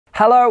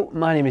Hello,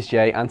 my name is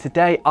Jay, and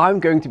today I'm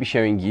going to be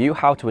showing you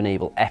how to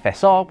enable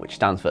FSR, which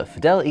stands for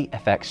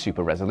FidelityFX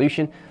Super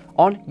Resolution,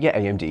 on your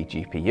AMD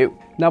GPU.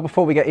 Now,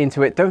 before we get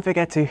into it, don't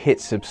forget to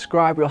hit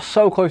subscribe. We are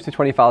so close to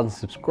 20,000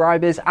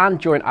 subscribers, and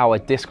join our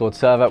Discord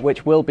server,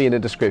 which will be in the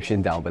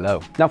description down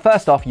below. Now,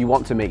 first off, you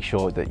want to make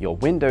sure that your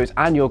Windows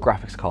and your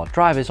graphics card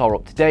drivers are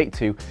up to date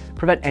to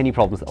prevent any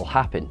problems that will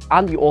happen.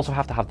 And you also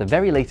have to have the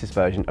very latest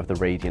version of the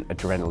Radeon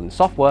Adrenalin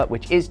software,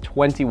 which is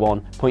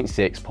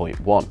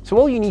 21.6.1. So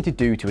all you need to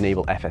do to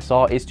enable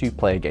FSR is to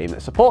play a game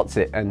that supports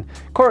it. And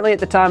currently, at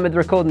the time of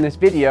recording this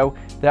video,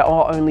 there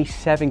are only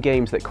 7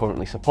 games that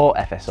currently support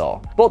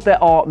FSR, but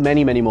there are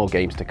many more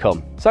games to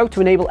come. So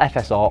to enable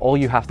FSR, all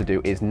you have to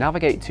do is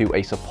navigate to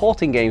a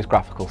supporting game's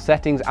graphical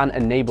settings and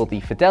enable the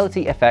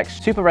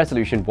FidelityFX Super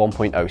Resolution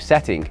 1.0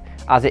 setting,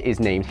 as it is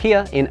named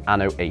here in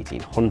Anno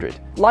 1800.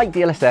 Like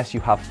DLSS,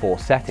 you have 4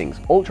 settings: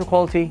 ultra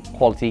quality,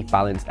 quality,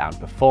 balanced, and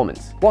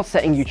performance. What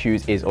setting you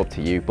choose is up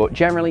to you, but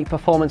generally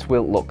performance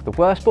will look the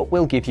worst but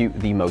will give you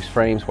the most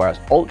frames, whereas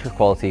ultra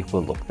quality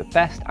will look the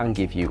best and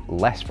give you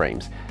less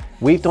frames.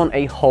 We've done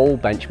a whole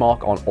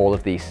benchmark on all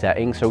of these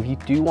settings, so if you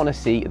do want to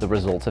see the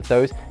results of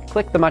those,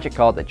 click the magic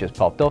card that just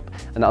popped up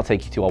and that'll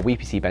take you to our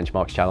WePC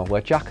Benchmarks channel,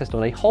 where Jack has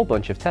done a whole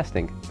bunch of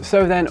testing.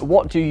 So then,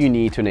 what do you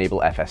need to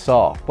enable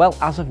FSR? Well,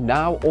 as of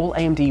now, all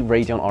AMD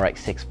Radeon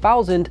RX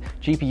 6000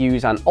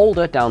 GPUs and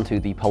older, down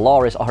to the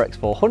Polaris RX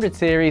 400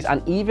 series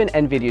and even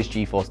Nvidia's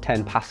GeForce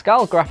 10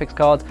 Pascal graphics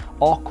cards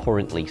are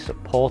currently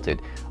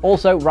supported.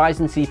 Also,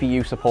 Ryzen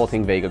CPU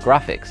supporting Vega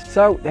graphics.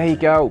 So there you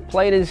go,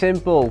 plain and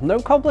simple, no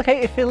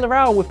complicated fiddling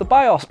around with the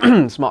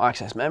BIOS. Smart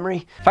access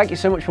memory. Thank you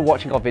so much for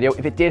watching our video.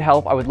 If it did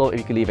help, I would love if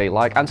you could leave a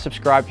like and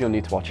subscribe if you're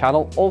new to our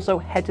channel. Also,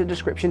 head to the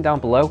description down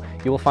below.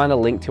 You will find a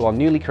link to our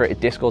newly created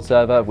Discord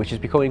server, which is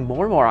becoming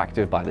more and more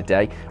active by the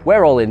day.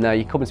 We're all in there.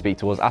 You come and speak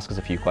to us, ask us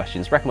a few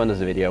questions, recommend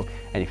us a video,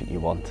 anything you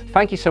want.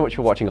 Thank you so much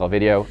for watching our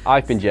video.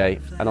 I've been Jay,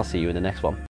 and I'll see you in the next one.